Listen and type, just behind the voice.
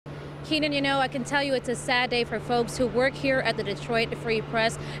Keenan, you know, I can tell you it's a sad day for folks who work here at the Detroit Free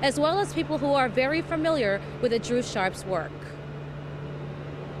Press, as well as people who are very familiar with Drew Sharp's work.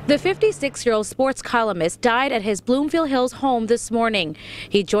 The 56-year-old sports columnist died at his Bloomfield Hills home this morning.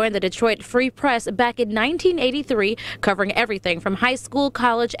 He joined the Detroit Free Press back in 1983, covering everything from high school,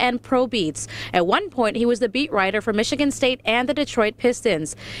 college, and pro beats. At one point, he was the beat writer for Michigan State and the Detroit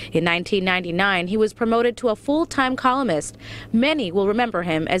Pistons. In 1999, he was promoted to a full-time columnist. Many will remember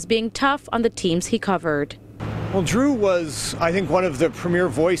him as being tough on the teams he covered. Well, Drew was, I think, one of the premier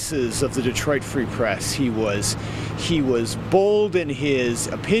voices of the Detroit Free Press. He was bold in his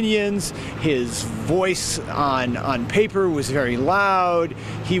opinions. His voice on paper was very loud.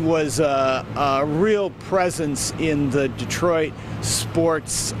 He was a real presence in the Detroit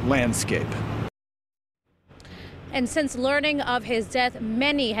sports landscape. And since learning of his death,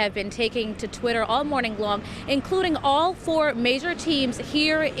 many have been taking to Twitter all morning long, including all 4 major teams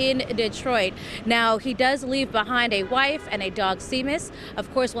here in Detroit. Now, he does leave behind a wife and a dog, Seamus.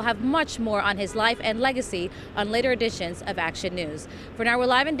 Of course, we'll have much more on his life and legacy on later editions of Action News. For now, we're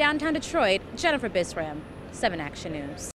live in downtown Detroit. Jennifer Bisram, 7 Action News.